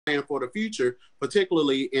plan for the future,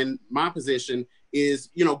 particularly in my position, is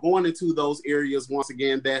going into those areas once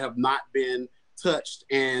again that have not been touched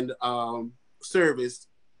and serviced,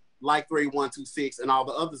 like 3126 and all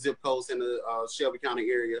the other zip codes in the Shelby County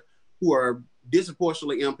area, who are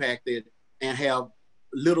disproportionately impacted and have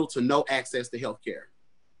little to no access to health care.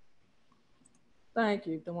 Thank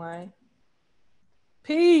you, Dwayne.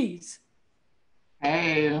 Peace.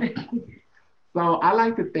 Hey, so I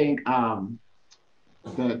like to think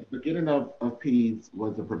the beginning of PEDS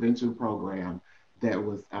was a prevention program that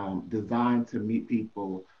was designed to meet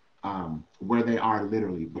people where they are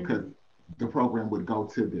literally, because the program would go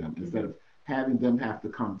to them instead of having them have to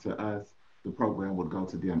come to us. The program would go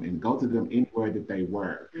to them and go to them anywhere that they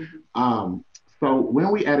were. So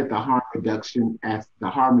when we added the harm reduction aspect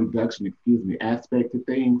to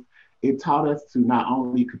things, it taught us to not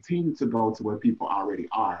only continue to go to where people already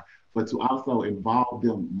are, but to also involve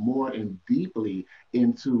them more and deeply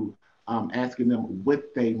into asking them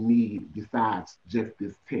what they need besides just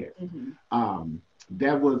this test.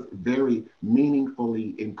 That was very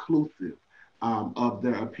meaningfully inclusive of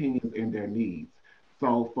their opinions and their needs.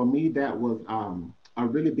 So for me, that was a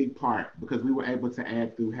really big part, because we were able to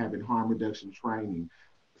add, through having harm reduction training,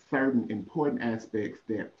 certain important aspects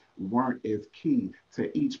that weren't as key to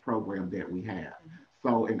each program that we have.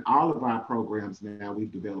 So in all of our programs now,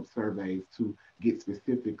 we've developed surveys to get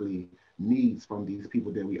specifically needs from these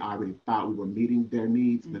people that we already thought we were meeting their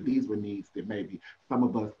needs, but these were needs that maybe some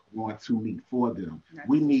of us want to meet for them.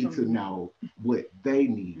 We need to know what they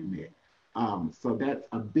need met. So that's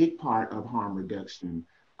a big part of harm reduction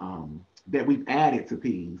that we've added to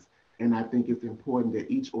PEDS. And I think it's important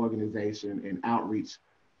that each organization and outreach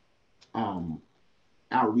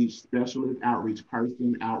specialist, outreach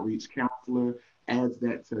person, outreach counselor adds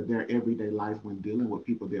that to their everyday life when dealing with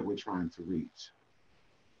people that we're trying to reach.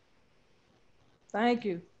 Thank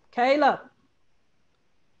you. Kayla.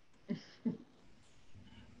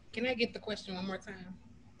 Can I get the question one more time?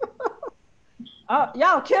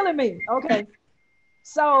 Y'all killing me. Okay.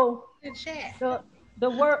 So the chat. The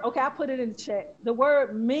word, okay, I put it in the chat. The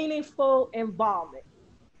word meaningful involvement,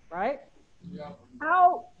 right? Yeah.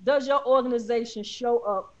 How does your organization show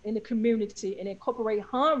up in the community and incorporate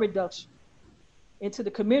harm reduction into the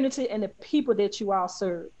community and the people that you all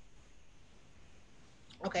serve?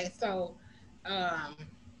 Okay, so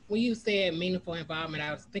when you said meaningful involvement,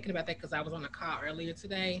 I was thinking about that because I was on a call earlier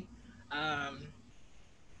today, a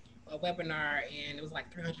webinar, and it was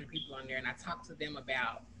like 300 people on there, and I talked to them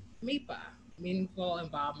about MEPA, meaningful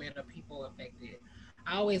involvement of people affected.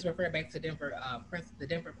 I always refer back to the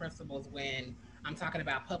Denver principles when I'm talking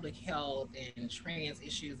about public health and trans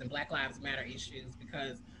issues and Black Lives Matter issues,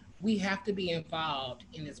 because we have to be involved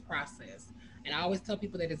in this process. And I always tell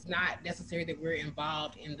people that it's not necessary that we're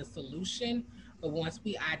involved in the solution, but once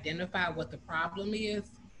we identify what the problem is,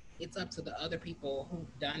 it's up to the other people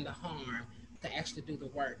who've done the harm to actually do the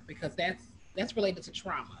work, because that's related to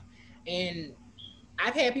trauma. And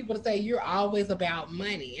I've had people to say you're always about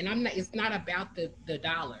money, and I'm not. It's not about the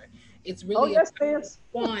dollar. It's really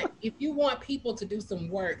if you want people to do some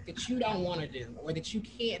work that you don't want to do or that you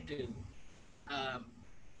can't do,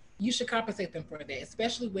 you should compensate them for that,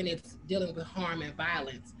 especially when it's dealing with harm and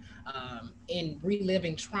violence, and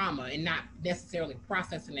reliving trauma and not necessarily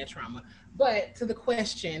processing that trauma. But to the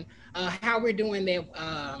question, how we're doing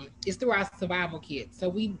that is through our survival kits. So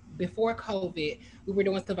before COVID, we were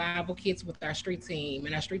doing survival kits with our street team,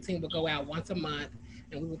 and our street team would go out once a month,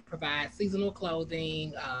 and we would provide seasonal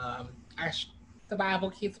clothing, our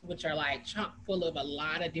survival kits, which are like chock full of a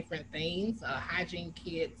lot of different things, hygiene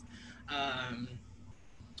kits,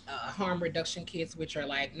 harm reduction kits, which are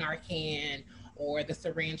like Narcan, or the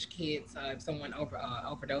syringe kits if someone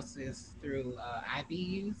overdoses through IV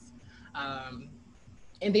use.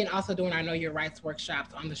 And then also doing our Know Your Rights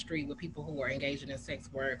workshops on the street with people who are engaging in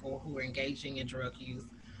sex work or who are engaging in drug use.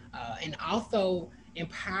 And also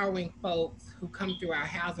empowering folks who come through our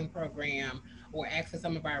housing program or access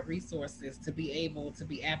some of our resources to be able to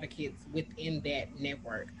be advocates within that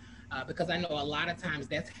network. Because I know a lot of times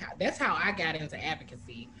that's how I got into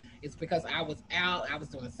advocacy. It's because I was out, I was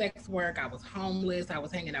doing sex work, I was homeless, I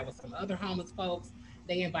was hanging out with some other homeless folks.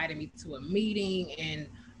 They invited me to a meeting, and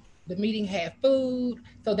the meeting had food,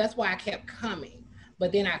 so that's why I kept coming.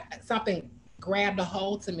 But then something grabbed a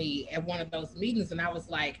hold to me at one of those meetings, and I was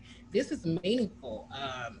like, this is meaningful.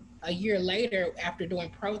 A year later, after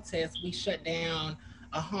doing protests, we shut down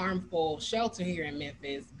a harmful shelter here in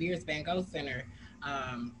Memphis, Beers Van Gogh Center.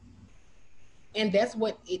 And that's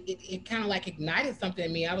what it kind of like ignited something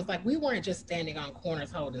in me. I was like, we weren't just standing on corners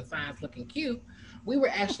holding signs looking cute. We were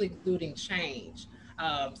actually exuding change.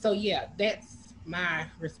 So yeah, that's my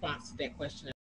response to that question